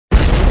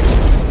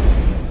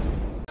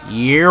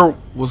Yeah,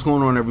 what's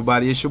going on,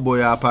 everybody? It's your boy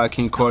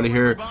iPodKingCarter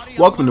here.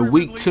 Welcome to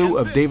week 2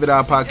 of David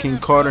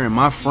iPodKingCarter and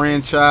my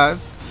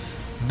franchise.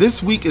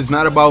 This week is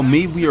not about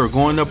me. We are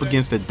going up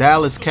against the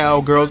Dallas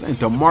Cowgirls, and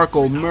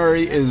DeMarco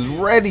Murray is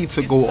ready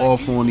to go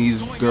off on these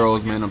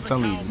girls, man. I'm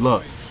telling you,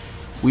 look,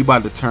 we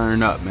about to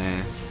turn up,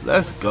 man.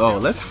 Let's go.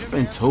 Let's hop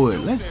into it.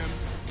 Let's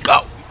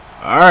go.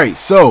 Alright,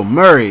 so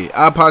Murray,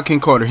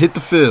 iPodKingCarter, hit the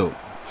field.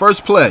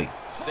 First play.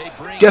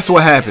 Guess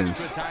what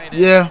happens?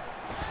 Yeah.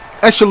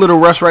 Extra little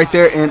rush right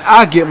there, and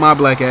I get my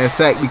black ass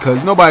sack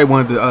because nobody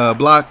wanted to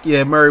block.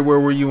 Yeah, Murray, where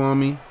were you on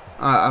me?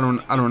 I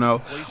don't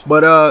know,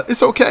 but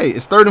it's okay.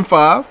 It's 3rd and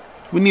 5.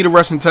 We need a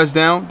rushing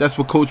touchdown. That's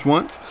what coach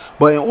wants.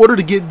 But in order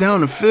to get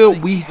down the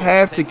field, we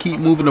have to keep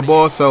moving the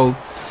ball. So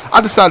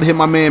I decided to hit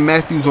my man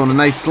Matthews on a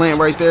nice slant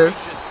right there.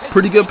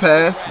 Pretty good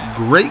pass,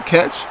 great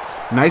catch,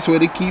 nice way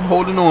to keep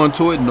holding on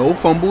to it. No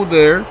fumble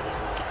there.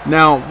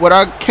 Now, what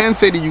I can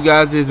say to you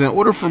guys is, in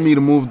order for me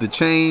to move the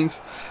chains,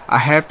 I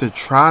have to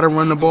try to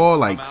run the ball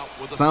like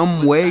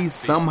some way,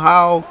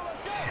 somehow.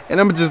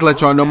 And I'm gonna just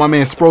let y'all know my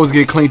man Sproles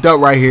get cleaned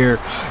up right here.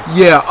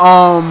 Yeah,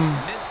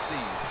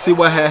 see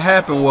what had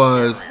happened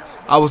was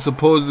I was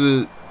supposed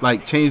to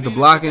like change the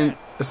blocking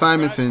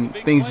assignments and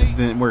things just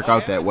didn't work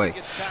out that way.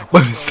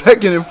 But it's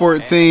 2nd and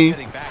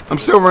 14. I'm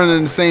still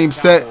running the same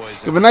set.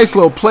 Give a nice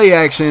little play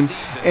action,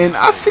 and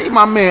I see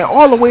my man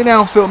all the way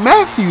downfield.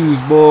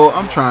 Matthews, boy,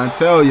 I'm trying to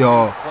tell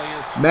y'all,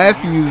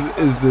 Matthews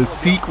is the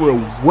secret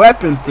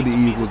weapon for the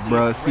Eagles,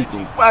 bro.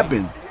 Secret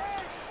weapon.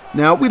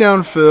 Now we down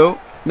the field.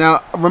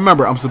 Now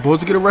remember, I'm supposed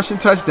to get a rushing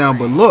touchdown,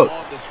 but look,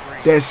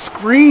 that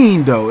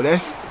screen though,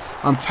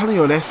 I'm telling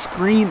you, that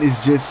screen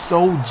is just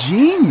so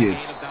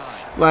genius.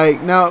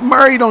 Like, now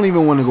Murray don't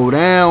even want to go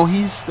down.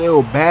 He's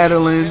still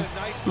battling.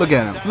 Look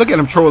at him. Look at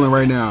him trolling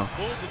right now.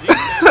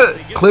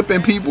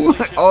 Clipping people,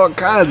 all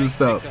kinds of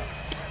stuff.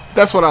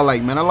 That's what I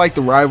like, man. I like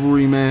the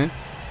rivalry, man.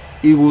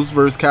 Eagles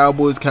versus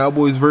Cowboys,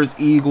 Cowboys versus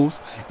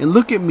Eagles. And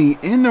look at me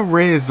in the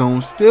red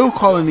zone, still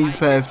calling these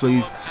pass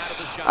plays.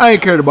 I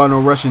ain't cared about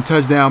no rushing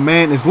touchdown,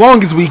 man. As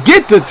long as we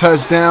get the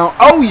touchdown.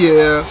 Oh,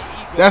 yeah.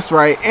 That's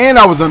right. And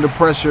I was under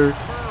pressure.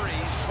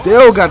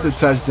 Still got the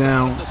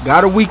touchdown.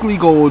 Got a weekly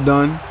goal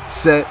done.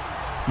 Set.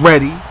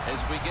 Ready.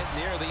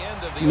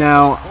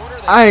 Now,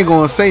 I ain't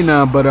going to say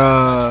nothing, but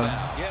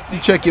you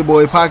check your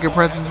boy pocket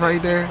presses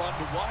right there.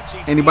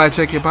 Anybody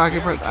check your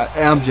pocket press?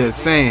 I'm just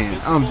saying.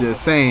 I'm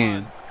just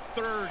saying.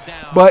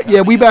 But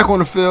yeah, we back on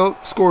the field.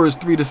 Score is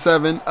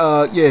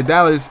 3-7. Yeah,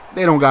 Dallas,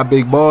 they don't got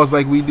big balls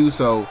like we do,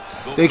 so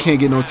they can't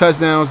get no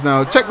touchdowns.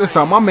 Now check this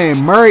out. My man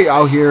Murray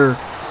out here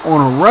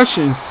on a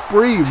rushing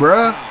spree,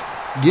 bruh.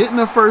 Getting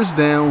the first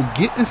down,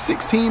 getting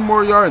 16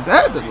 more yards.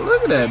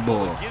 Look at that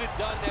ball. Look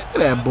at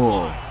that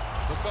ball.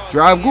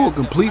 Drive goal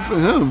complete for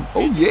him.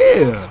 Oh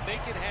yeah.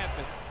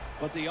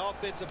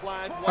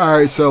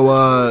 Alright,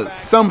 so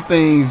some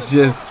things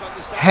just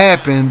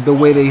happen the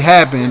way they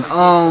happen.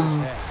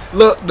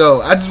 Look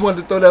though, I just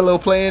wanted to throw that little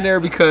play in there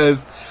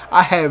because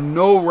I have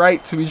no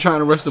right to be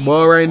trying to rush the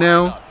ball right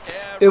now.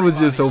 It was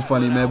just so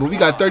funny, man. But we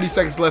got 30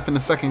 seconds left in the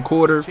 2nd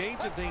quarter.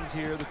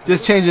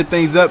 Just changing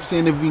things up,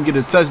 seeing if we can get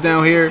a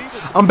touchdown here.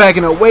 I'm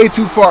backing up way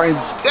too far, and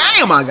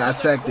damn, I got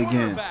sacked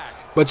again.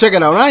 But check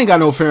it out. I ain't got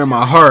no fear in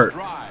my heart.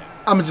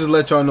 I'm going to just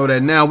let y'all know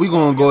that now. We're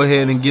going to go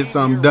ahead and get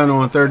something done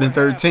on 3rd and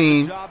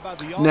 13.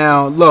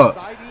 Now, look,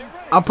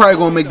 I'm probably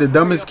going to make the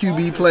dumbest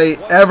QB play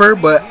ever,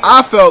 but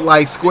I felt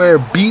like Square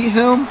beat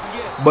him.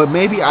 But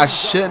maybe I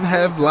shouldn't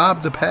have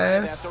lobbed the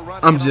pass.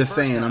 I'm just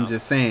saying. I'm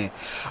just saying.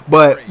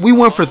 But we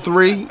went for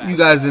 3. You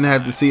guys didn't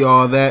have to see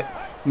all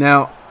that.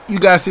 Now, you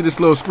guys see this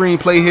little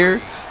screenplay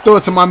here. Throw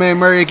it to my man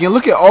Murray again.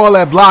 Look at all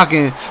that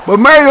blocking. But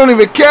Murray don't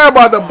even care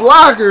about the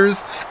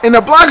blockers. And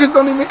the blockers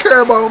don't even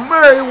care about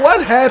Murray.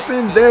 What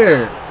happened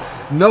there?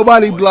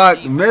 Nobody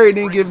blocked. Murray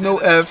didn't give no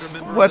Fs.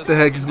 What the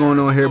heck is going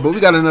on here? But we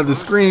got another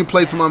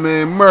screenplay to my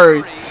man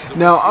Murray.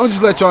 Now, I'll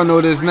just let y'all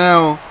know this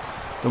now.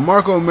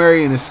 DeMarco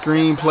Murray in the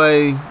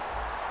screenplay,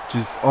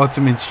 just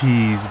ultimate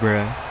cheese,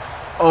 bruh.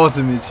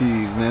 Ultimate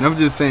cheese, man. I'm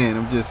just saying.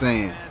 I'm just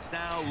saying.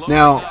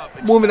 Now,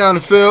 moving down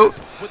the field,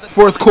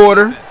 4th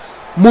quarter,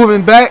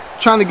 moving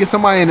back, trying to get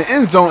somebody in the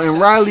end zone, and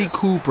Riley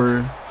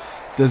Cooper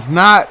does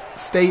not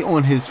stay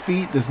on his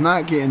feet, does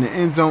not get in the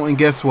end zone, and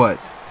guess what?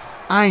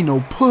 I ain't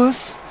no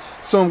puss,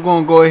 so I'm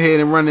going to go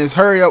ahead and run this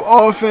hurry-up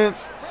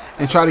offense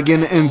and try to get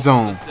in the end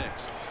zone.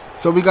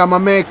 So we got my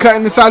man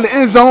cutting inside the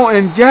end zone,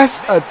 and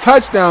yes, a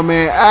touchdown,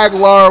 man.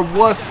 Aguilar,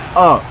 what's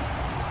up?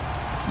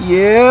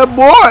 Yeah,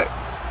 boy.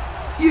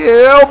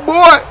 Yeah,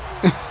 boy.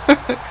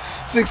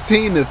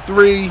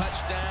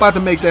 16-3. About to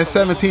make that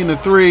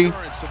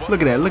 17-3.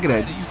 Look at that. Look at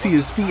that. Did you see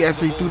his feet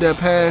after he threw that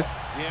pass?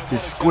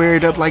 Just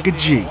squared up like a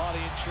G.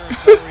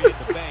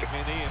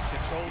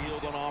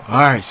 All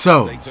right,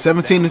 so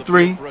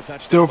 17-3,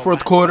 still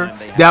 4th quarter.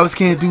 Dallas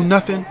can't do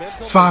nothing.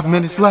 It's 5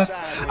 minutes left.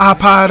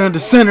 iPod under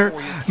center,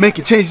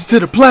 making changes to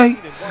the play.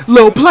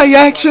 Little play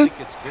action.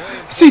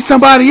 See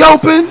somebody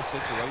open,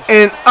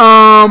 and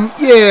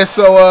yeah.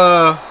 So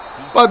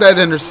about that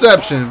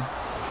interception.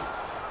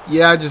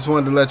 Yeah, I just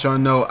wanted to let y'all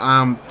know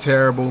I'm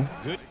terrible.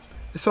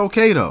 It's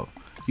okay though.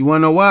 You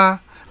want to know why?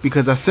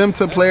 Because I sent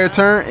to player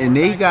turn and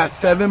they got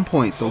 7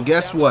 points. So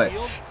guess what?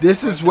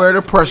 This is where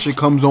the pressure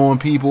comes on,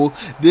 people.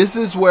 This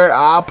is where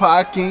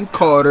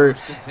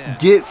iPodKingCarter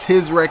gets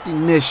his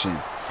recognition.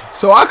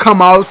 So I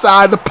come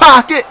outside the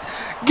pocket,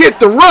 get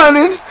the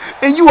running,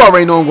 and you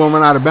already know I'm going to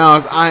run out of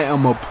bounds. I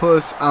am a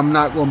puss. I'm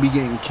not going to be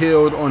getting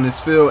killed on this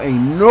field.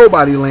 Ain't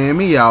nobody laying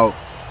me out.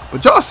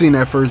 But y'all seen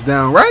that first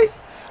down, right?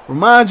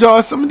 Remind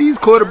y'all some of these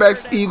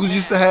quarterbacks Eagles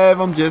used to have.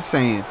 I'm just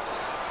saying.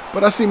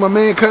 But I see my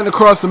man cutting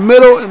across the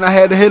middle, and I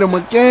had to hit him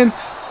again.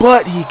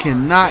 But he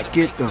cannot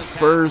get the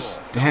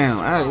first down.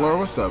 All right, Laura,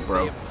 what's up,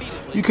 bro?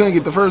 You couldn't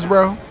get the first,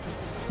 bro?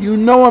 You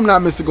know I'm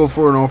not Mr. Go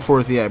For It on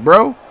fourth yet,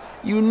 bro.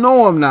 You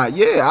know I'm not.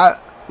 Yeah,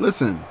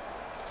 listen.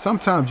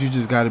 Sometimes you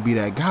just got to be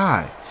that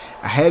guy.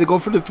 I had to go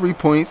for the 3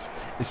 points.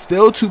 It's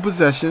still 2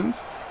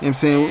 possessions. You know what I'm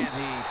saying?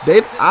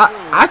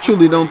 I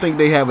truly don't think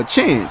they have a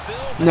chance.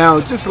 Now,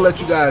 just to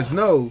let you guys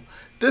know,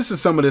 this is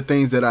some of the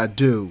things that I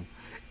do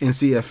in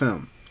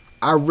CFM.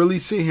 I really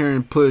sit here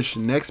and push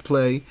next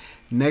play,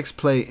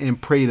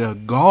 and pray to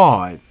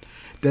God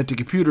that the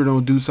computer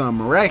don't do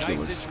something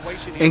miraculous.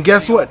 And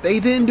guess what? They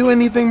didn't do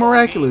anything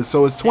miraculous.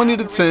 So it's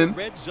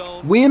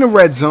 20-10. We in the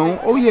red zone.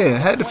 Oh yeah,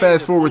 had to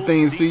fast forward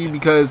things to you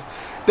because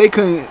they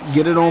couldn't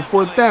get it on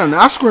fourth down.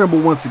 Now I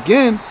scrambled once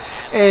again,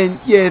 and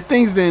yeah,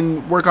 things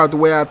didn't work out the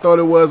way I thought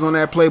it was on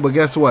that play. But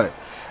guess what?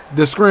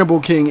 The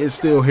Scramble King is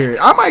still here.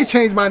 I might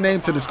change my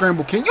name to the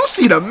Scramble King. You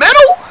see the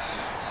middle?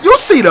 You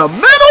see the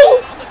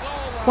middle?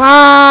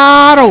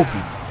 Wide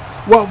open.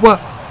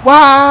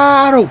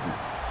 Wide open.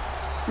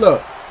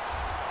 Look,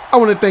 I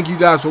want to thank you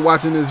guys for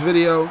watching this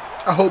video.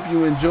 I hope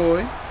you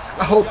enjoy.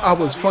 I hope I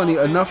was funny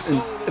enough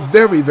and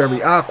very,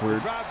 very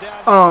awkward.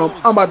 I'm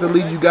about to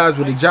leave you guys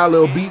with the jolly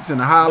little beats and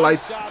the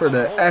highlights for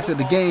the after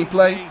the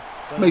gameplay.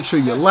 Make sure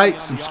you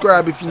like,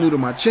 subscribe if you're new to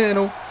my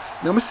channel.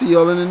 And I'm going to see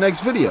y'all in the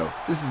next video.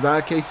 This is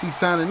IKC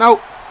signing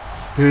out.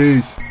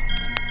 Peace.